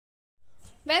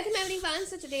Welcome everyone.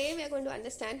 So today we are going to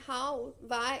understand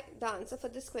why the answer for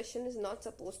this question is not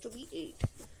supposed to be 8.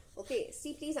 Okay,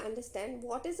 see, please understand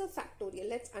what is a factorial.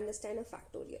 Let's understand a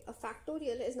factorial. A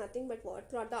factorial is nothing but what?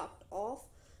 Product of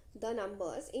the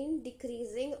numbers in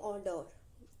decreasing order.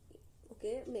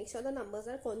 Okay, make sure the numbers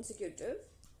are consecutive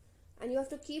and you have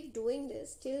to keep doing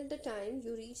this till the time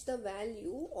you reach the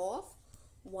value of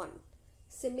 1.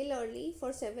 Similarly,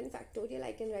 for 7 factorial,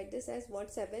 I can write this as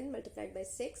what? 7 multiplied by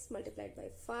 6 multiplied by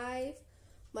 5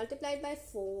 multiplied by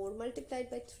 4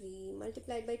 multiplied by 3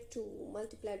 multiplied by 2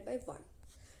 multiplied by 1.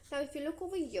 Now if you look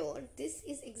over here, this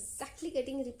is exactly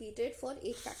getting repeated for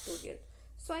 8 factorial.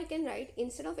 So I can write,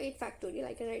 instead of 8 factorial,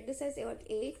 I can write this as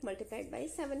 8 multiplied by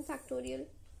 7 factorial.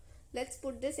 Let's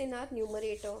put this in our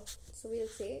numerator. So we'll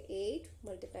say 8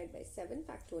 multiplied by 7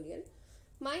 factorial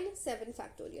minus 7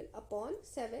 factorial upon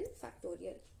 7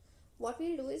 factorial. What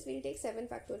we'll do is we'll take 7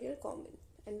 factorial common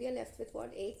and we are left with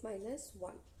what? 8 minus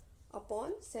 1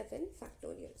 upon 7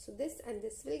 factorial. So this and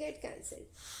this will get cancelled.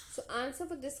 So answer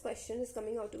for this question is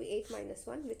coming out to be 8 minus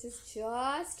 1, which is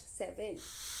just 7.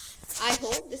 I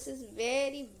hope this is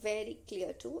very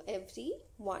clear to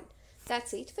everyone.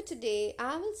 That's it for today.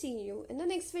 I will see you in the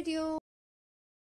next video.